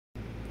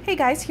Hey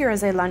guys, here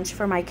is a lunch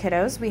for my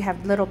kiddos. We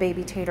have little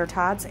baby tater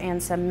tots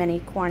and some mini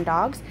corn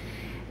dogs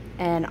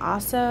and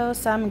also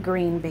some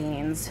green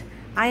beans.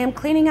 I am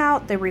cleaning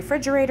out the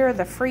refrigerator,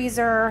 the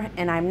freezer,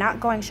 and I'm not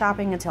going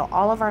shopping until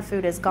all of our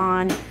food is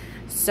gone.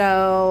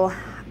 So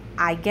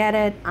I get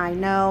it. I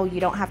know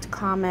you don't have to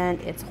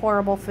comment. It's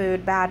horrible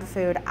food, bad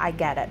food. I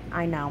get it.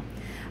 I know.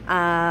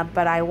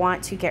 But I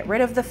want to get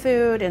rid of the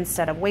food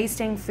instead of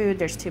wasting food.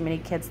 There's too many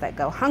kids that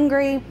go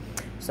hungry.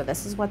 So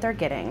this is what they're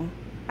getting.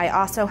 I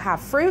also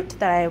have fruit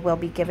that I will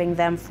be giving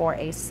them for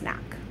a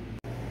snack.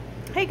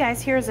 Hey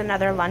guys, here's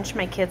another lunch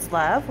my kids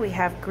love. We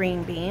have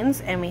green beans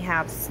and we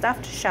have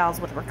stuffed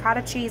shells with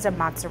ricotta cheese and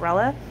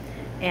mozzarella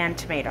and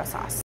tomato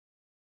sauce.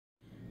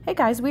 Hey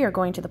guys, we are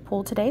going to the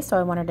pool today, so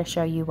I wanted to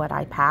show you what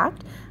I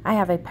packed. I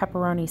have a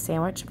pepperoni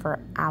sandwich for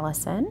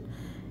Allison,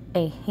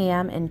 a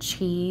ham and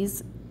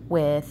cheese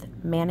with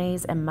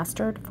mayonnaise and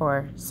mustard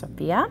for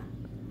Sophia,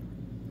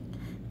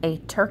 a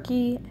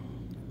turkey,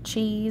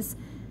 cheese,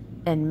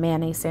 and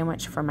mayonnaise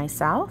sandwich for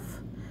myself.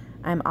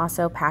 I'm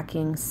also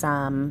packing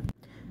some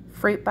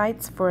fruit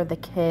bites for the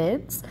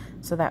kids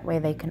so that way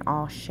they can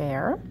all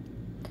share.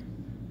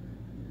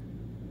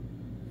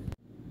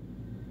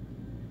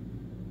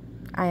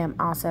 I am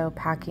also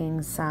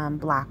packing some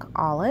black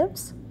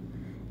olives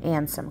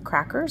and some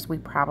crackers. We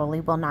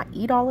probably will not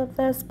eat all of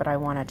this, but I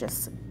want to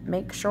just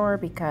make sure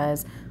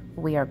because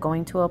we are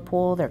going to a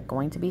pool, they're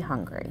going to be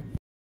hungry.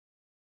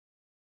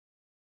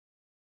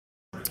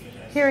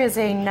 Here is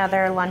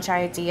another lunch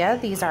idea.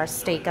 These are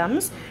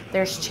steakums.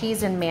 There's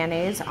cheese and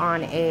mayonnaise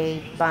on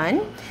a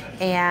bun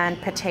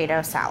and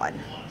potato salad.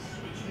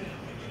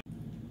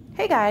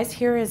 Hey guys,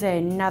 here is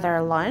another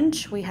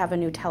lunch. We have a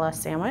Nutella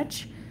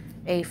sandwich,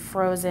 a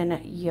frozen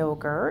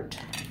yogurt,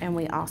 and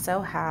we also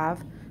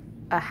have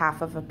a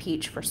half of a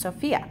peach for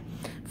Sophia.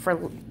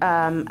 For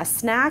a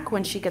snack,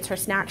 when she gets her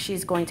snack,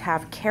 she's going to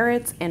have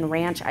carrots and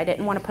ranch. I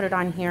didn't want to put it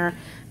on here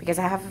because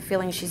I have a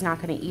feeling she's not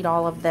going to eat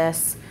all of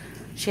this.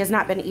 She has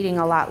not been eating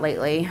a lot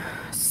lately,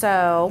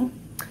 so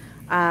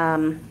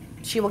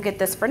she will get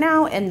this for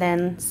now, and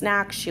then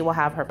snacks, she will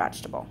have her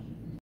vegetable.